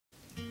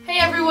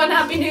everyone,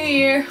 Happy New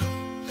Year!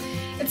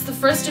 It's the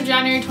 1st of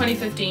January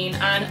 2015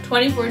 and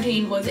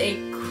 2014 was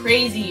a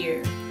crazy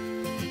year.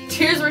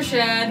 Tears were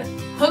shed,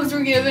 hugs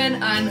were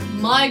given,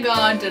 and my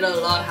god did a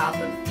lot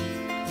happen.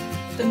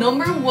 The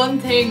number one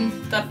thing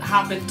that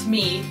happened to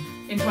me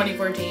in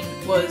 2014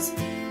 was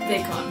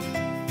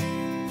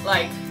VidCon.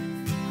 Like,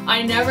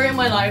 I never in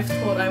my life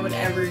thought I would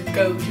ever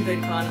go to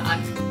VidCon,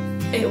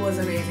 and it was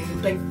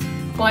amazing. Like,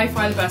 by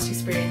far the best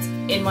experience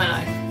in my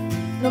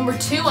life. Number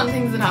two on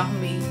things that happened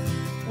to me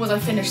was I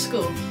finished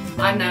school.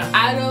 I'm now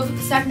out of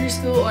secondary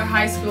school or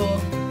high school,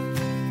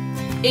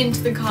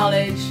 into the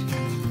college,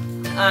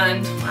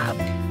 and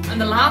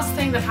the last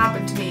thing that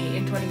happened to me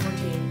in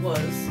 2014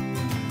 was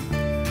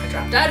I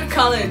dropped out of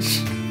college.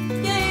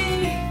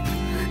 Yay!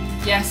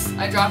 Yes,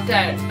 I dropped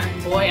out,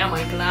 and boy am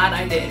I glad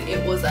I did.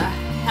 It was a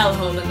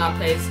hellhole in that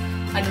place.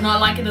 I did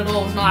not like it at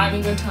all, I was not having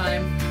a good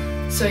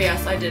time. So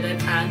yes, I did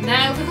it, and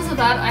now because of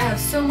that I have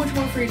so much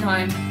more free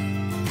time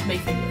to make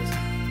videos.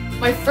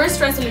 My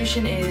first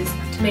resolution is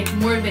to make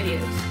more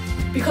videos.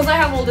 Because I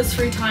have all this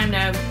free time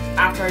now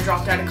after I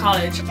dropped out of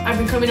college, I've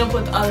been coming up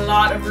with a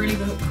lot of really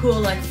cool,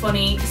 like,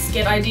 funny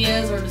skit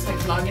ideas or just like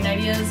vlogging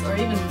ideas or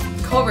even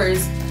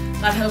covers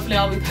that hopefully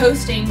I'll be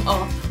posting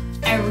up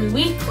every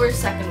week or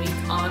second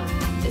week on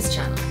this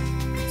channel.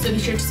 So be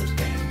sure to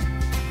subscribe.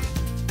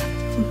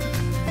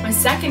 My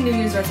second New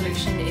Year's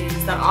resolution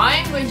is that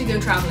I'm going to go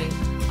traveling.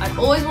 I've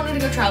always wanted to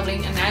go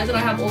traveling, and now that I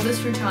have all this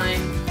free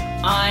time,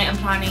 I am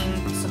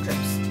planning some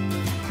trips.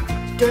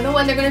 Don't know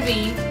when they're going to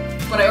be,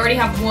 but I already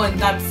have one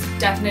that's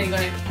definitely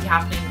going to be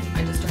happening.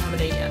 I just don't have a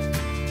date yet,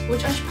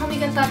 which I should probably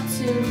get that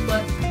soon,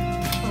 but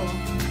oh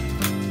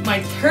well.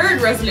 My third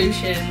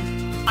resolution,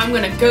 I'm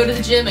going to go to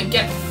the gym and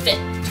get fit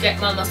to get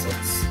my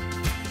muscles.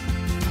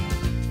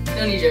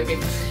 Don't you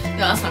joking?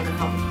 No, that's not going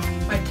to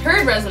happen. My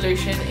third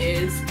resolution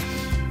is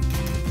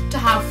to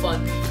have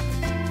fun.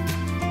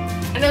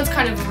 I know it's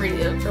kind of a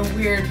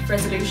weird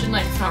resolution,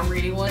 like it's not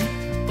really one,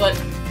 but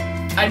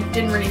I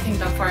didn't really think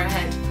that far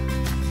ahead.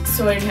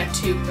 So I only had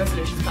 2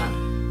 resolutions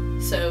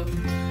planned. So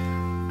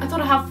I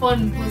thought have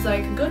fun was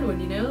like a good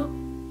one, you know?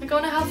 Like, I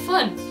want to have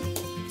fun.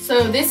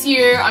 So this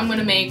year I'm going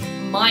to make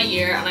my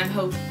year, and I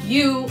hope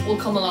you will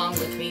come along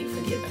with me for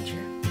the adventure.